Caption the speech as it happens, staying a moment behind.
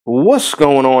What's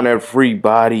going on,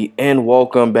 everybody, and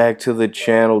welcome back to the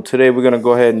channel. Today we're gonna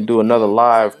go ahead and do another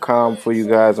live comm for you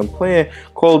guys. I'm playing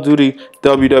Call of Duty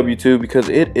WWII because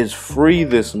it is free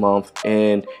this month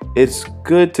and it's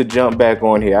good to jump back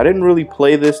on here. I didn't really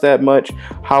play this that much,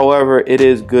 however it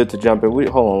is good to jump in.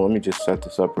 Hold on, let me just set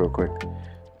this up real quick.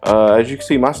 As you can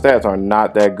see, my stats are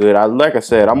not that good. Like I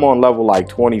said, I'm on level like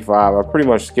 25. I pretty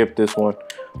much skipped this one.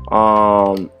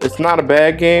 It's not a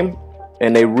bad game,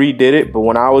 and they redid it, but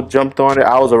when I jumped on it,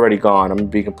 I was already gone. I'm gonna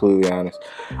be completely honest.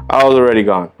 I was already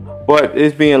gone. But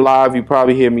it's being live, you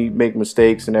probably hear me make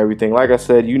mistakes and everything. Like I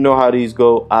said, you know how these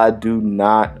go. I do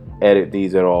not edit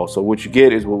these at all. So what you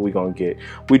get is what we're gonna get.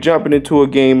 We jumping into a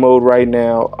game mode right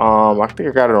now. I think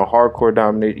I got it on hardcore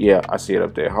domination. Yeah, I see it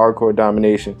up there, hardcore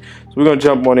domination. So we're gonna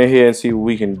jump on in here and see what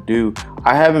we can do.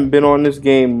 I haven't been on this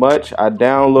game much. I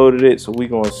downloaded it, so we're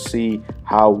gonna see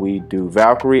how we do.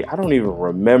 Valkyrie, I don't even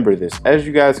remember this. As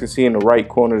you guys can see in the right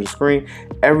corner of the screen,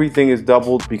 everything is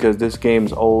doubled because this game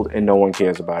is old and no one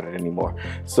cares about it anymore.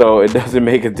 So it doesn't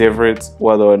make a difference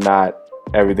whether or not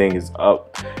everything is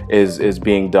up, is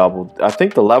being doubled. I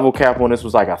think the level cap on this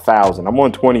was like 1,000. I'm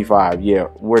on 25. Yeah,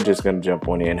 we're just gonna jump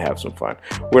on in and have some fun.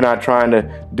 We're not trying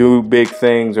to do big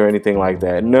things or anything like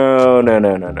that. No.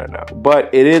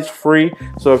 But it is free,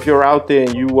 so if you're out there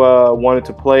and you wanted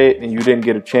to play it and you didn't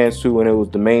get a chance to when it was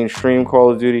the mainstream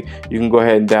Call of Duty, you can go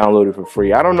ahead and download it for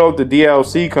free. I don't know if the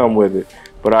DLC come with it,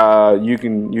 but you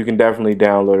can definitely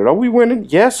download it. Are we winning?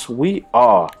 Yes, we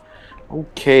are.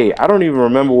 Okay, I don't even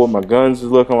remember what my guns is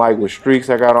looking like, what streaks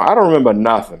I got on. I don't remember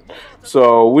nothing.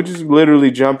 So we're just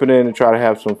literally jumping in and try to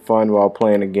have some fun while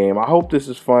playing the game. I hope this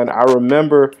is fun. I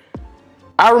remember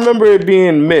it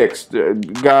being mixed.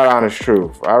 God honest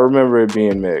truth. I remember it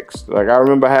being mixed. Like, I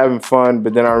remember having fun,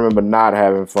 but then I remember not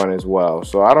having fun as well.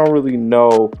 So I don't really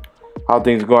know how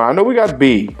things are going. I know we got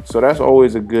B, so that's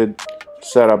always a good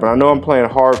setup. And I know I'm playing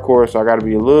hardcore, so I got to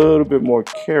be a little bit more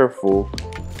careful.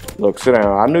 Look, sit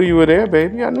down. I knew you were there,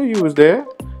 baby. I knew you was there.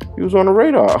 You was on the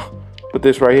radar. Put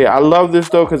this right here. I love this,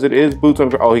 though, because it is boots on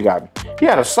the ground. Oh, he got me. He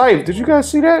had a scythe. Did you guys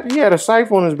see that? He had a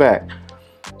scythe on his back.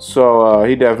 So,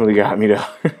 he definitely got me, though.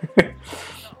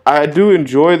 I do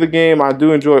enjoy the game. I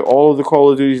do enjoy all of the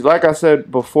Call of Duties. Like I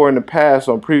said before in the past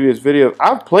on previous videos,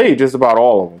 I've played just about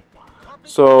all of them.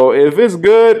 So, if it's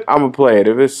good, I'm going to play it.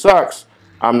 If it sucks,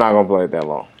 I'm not going to play it that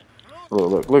long.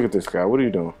 Look at this guy. What are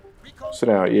you doing? Sit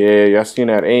down. Yeah, y'all seen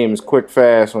that aim is quick,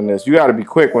 fast on this. You got to be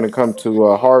quick when it comes to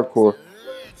hardcore,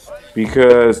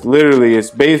 because literally it's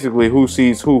basically who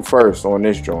sees who first on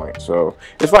this joint. So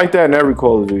it's like that in every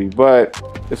Call of Duty, but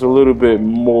it's a little bit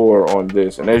more on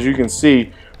this. And as you can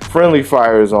see, friendly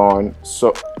fire is on.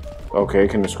 So, okay,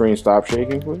 can the screen stop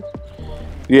shaking, please?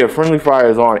 Yeah, friendly fire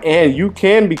is on, and you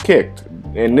can be kicked.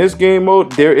 In this game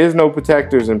mode, there is no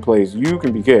protectors in place. You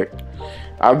can be kicked.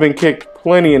 I've been kicked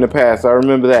plenty in the past. I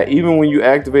remember that. Even when you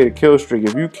activate a kill streak,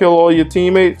 if you kill all your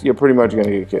teammates, you're pretty much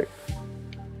gonna get kicked.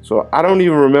 So I don't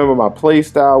even remember my play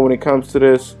style when it comes to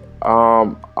this.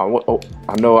 I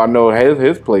know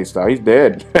his play style. He's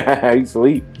dead. He's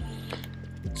asleep.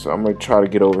 So I'm gonna try to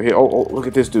get over here. Oh, look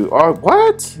at this dude. Oh,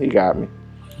 what? He got me.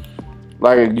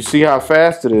 Like, you see how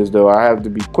fast it is, though. I have to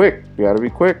be quick. You gotta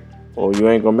be quick, or you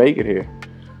ain't gonna make it here.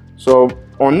 So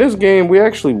on this game, we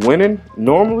actually winning.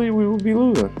 Normally, we would be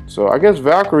losing. So I guess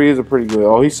Valkyrie is a pretty good.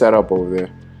 Oh, he's set up over there.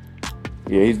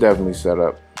 Yeah, he's definitely set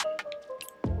up.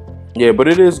 Yeah, but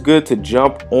it is good to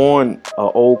jump on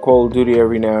old Call of Duty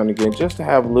every now and again, just to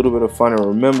have a little bit of fun and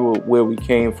remember where we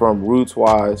came from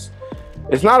roots-wise.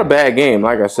 It's not a bad game,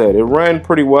 like I said. It ran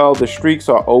pretty well. The streaks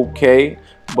are okay,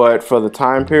 but for the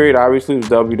time period, obviously, it was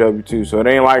WWII, so it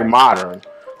ain't like modern.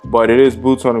 But it is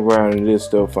boots on the ground, and it is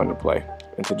still fun to play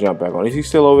and to jump back on. Is he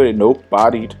still over there? Nope,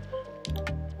 bodied.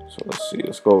 So let's see.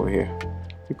 Let's go over here.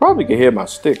 You probably can hear my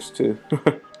sticks too.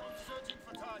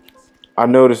 I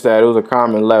noticed that it was a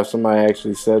comment left. Somebody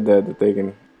actually said that they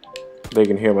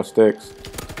can hear my sticks.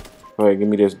 Go ahead, give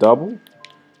me this double.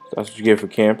 That's what you get for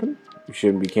camping. You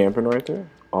shouldn't be camping right there.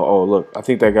 Oh, look. I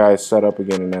think that guy is set up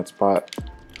again in that spot.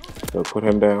 So put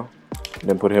him down. And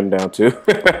then put him down too.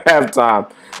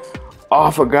 Halftime. Oh,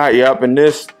 I forgot. Yep, and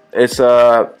this, it's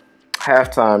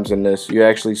half times in this. You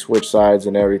actually switch sides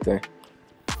and everything.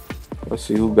 Let's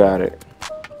see who got it.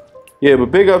 Yeah,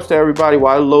 but big ups to everybody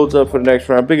while it loads up for the next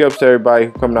round. Big ups to everybody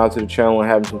coming out to the channel and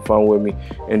having some fun with me,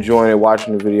 enjoying it,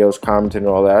 watching the videos, commenting and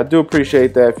all that. I do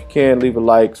appreciate that. If you can, leave a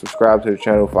like, subscribe to the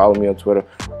channel, follow me on Twitter,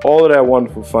 all of that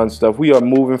wonderful fun stuff. We are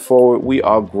moving forward. We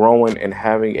are growing and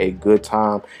having a good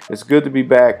time. It's good to be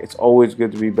back. It's always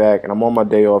good to be back, and I'm on my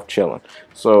day off chilling.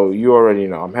 So you already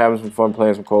know. I'm having some fun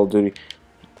playing some Call of Duty.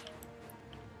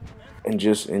 and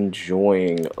just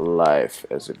enjoying life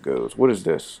as it goes. What is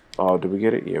this? Oh, did we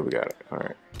get it? Yeah, we got it. All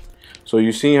right. So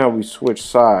you see how we switch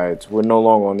sides? We're no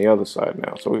longer on the other side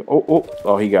now. So we,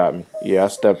 oh, he got me. Yeah, I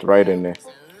stepped right in there,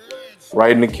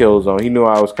 right in the kill zone. He knew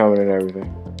I was coming and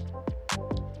everything.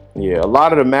 Yeah, a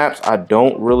lot of the maps I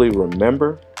don't really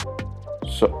remember.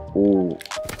 So, ooh,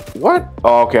 what?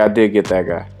 Oh, okay, I did get that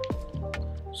guy.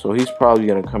 So he's probably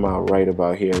gonna come out right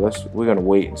about here. We're gonna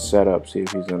wait and set up, see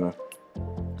if he's gonna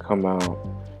come out.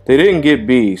 They didn't get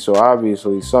B, so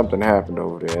obviously something happened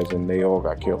over there, as in they all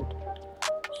got killed.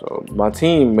 So my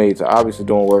teammates are obviously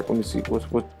doing work. Let me see.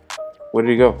 Where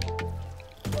did he go?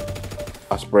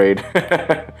 I sprayed.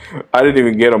 I didn't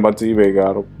even get him. My teammate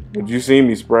got him. Did you see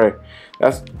me spray?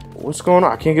 What's going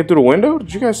on? I can't get through the window.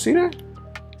 Did you guys see that?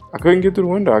 I couldn't get through the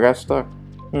window. I got stuck.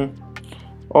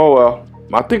 Oh well.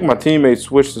 I think my teammates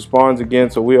switched the spawns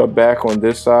again, so we are back on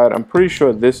this side. I'm pretty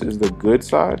sure this is the good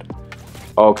side.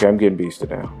 Okay, I'm getting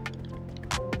beasted now.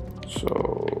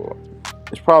 So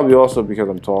it's probably also because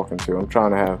I'm talking to. I'm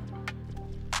trying to have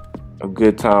a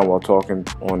good time while talking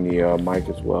on the mic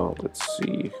as well. Let's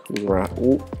see who's around.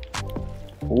 Ooh.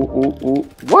 Ooh.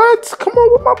 What? Come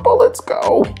on, where my bullets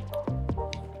go?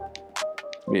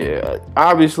 Yeah,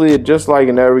 obviously, just like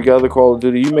in every other Call of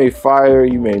Duty, you may fire,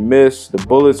 you may miss, the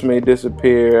bullets may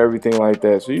disappear, everything like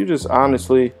that. So you just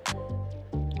honestly,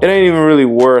 it ain't even really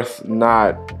worth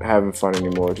not having fun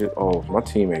anymore. Oh, my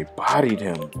teammate bodied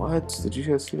him. What? Did you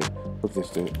guys see that? Look at this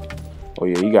dude. Oh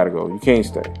yeah, you gotta go. You can't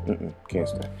stay. Can't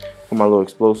stay. Put my little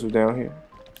explosive down here.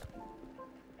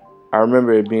 I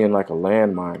remember it being like a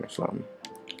landmine or something.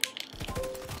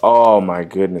 Oh my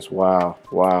goodness! Wow.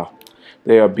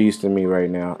 They are beasting me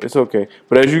right now. It's okay.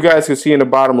 But as you guys can see in the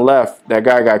bottom left, that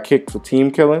guy got kicked for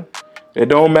team killing. It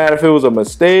don't matter if it was a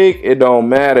mistake. It don't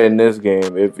matter in this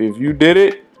game. If you did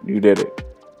it, you did it.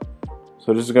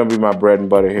 So this is going to be my bread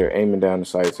and butter here. Aiming down the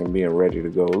sights and being ready to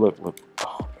go. Look.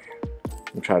 Oh, man.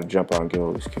 I'm trying to jump out and get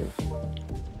all these kills.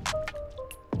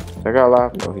 Is that guy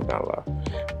alive? No, he's not alive.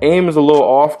 Aim is a little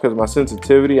off because of my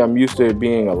sensitivity. I'm used to it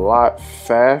being a lot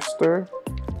faster.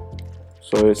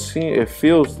 So it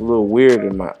feels a little weird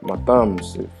in my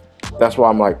thumbs. That's why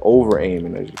I'm like over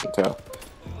aiming, as you can tell.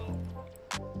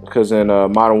 Because in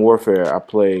Modern Warfare, I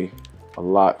play a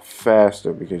lot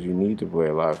faster because you need to play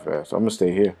a lot faster. I'm gonna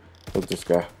stay here. Look at this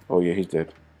guy. Oh yeah, he's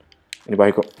dead.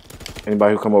 Anybody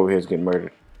who come over here is getting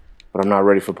murdered. But I'm not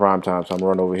ready for prime time, so I'm gonna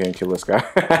run over here and kill this guy.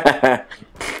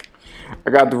 I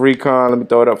got the recon. Let me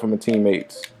throw it up for my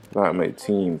teammates. Not my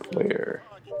team player.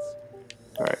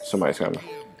 All right, somebody's coming.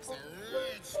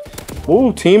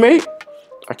 Ooh, teammate?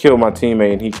 I killed my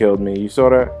teammate and he killed me. You saw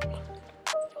that?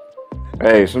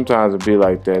 Hey, sometimes it be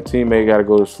like that. Teammate gotta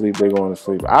go to sleep, they going to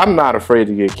sleep. I'm not afraid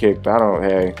to get kicked.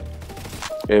 Hey.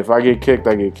 If I get kicked,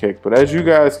 I get kicked. But as you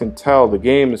guys can tell, the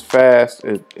game is fast.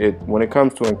 When it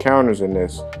comes to encounters in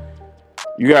this,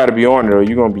 you gotta be on it or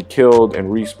you're gonna be killed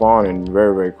and respawning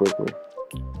very, very quickly.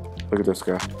 Look at this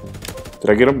guy.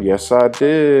 Did I get him? Yes, I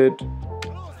did.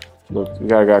 Look, we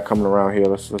got a guy coming around here.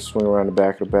 Let's swing around the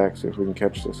back of the back, see if we can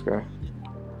catch this guy.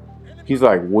 He's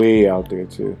like way out there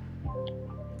too.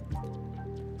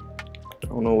 I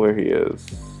don't know where he is.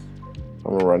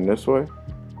 I'm gonna run this way.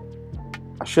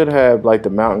 I should have like the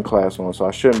mountain class on, so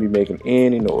I shouldn't be making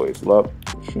any noise. Love.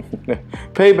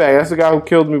 Payback, that's the guy who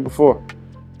killed me before.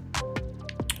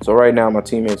 So right now my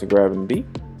teammates are grabbing B.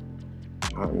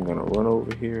 I'm gonna run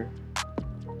over here.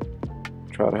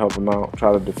 Try to help him out.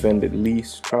 Try to defend at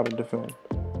least. Try to defend.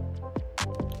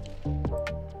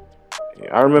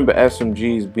 Yeah, I remember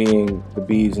SMGs being the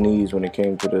bee's knees when it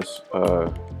came to this.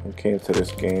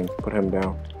 Game. Put him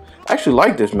down. I actually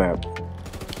like this map.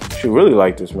 I really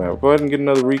like this map. Go ahead and get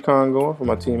another recon going for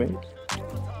my teammates.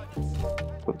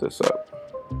 Put this up.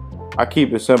 I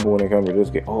keep it simple when it comes to this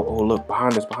game. Oh, look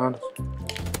behind us. Put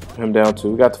him down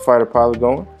too. We got the fighter pilot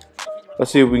going.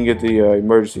 Let's see if we can get the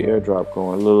emergency airdrop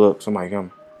going. Look, somebody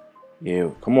come. Yeah,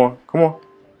 come on.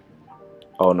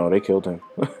 Oh no, they killed him.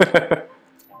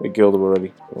 They killed him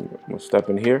already. So I'm gonna step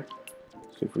in here.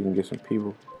 See if we can get some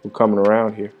people who coming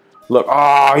around here. Look,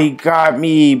 oh, he got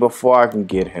me before I can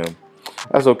get him.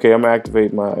 That's okay. I'm gonna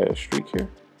activate my streak here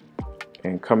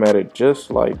and come at it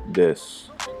just like this.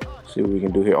 See what we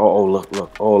can do here. Oh,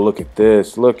 look. Oh, look at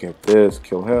this.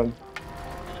 Kill him.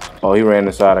 Oh, he ran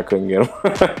inside. I couldn't get him.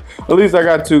 At least I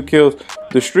got 2 kills.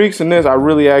 The streaks in this, I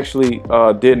really actually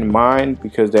didn't mind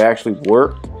because they actually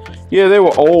worked. Yeah, they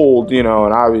were old, you know,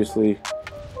 and obviously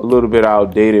a little bit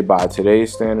outdated by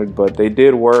today's standard, but they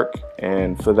did work,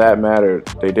 and for that matter,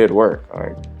 they did work.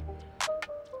 Like,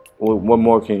 what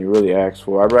more can you really ask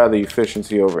for? I'd rather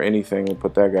efficiency over anything. We'll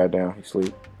put that guy down. He's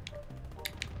asleep.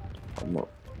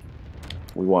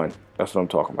 We won. That's what I'm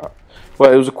talking about.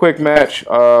 But it was a quick match.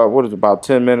 What is it, about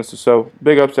 10 minutes or so.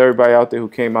 Big ups to everybody out there who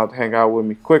came out to hang out with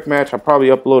me. Quick match. I'll probably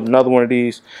upload another one of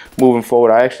these moving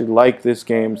forward. I actually like this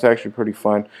game. It's actually pretty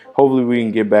fun. Hopefully we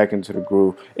can get back into the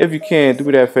groove. If you can, do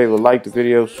me that favor. Like the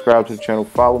video, subscribe to the channel,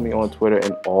 follow me on Twitter,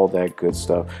 and all that good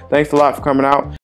stuff. Thanks a lot for coming out.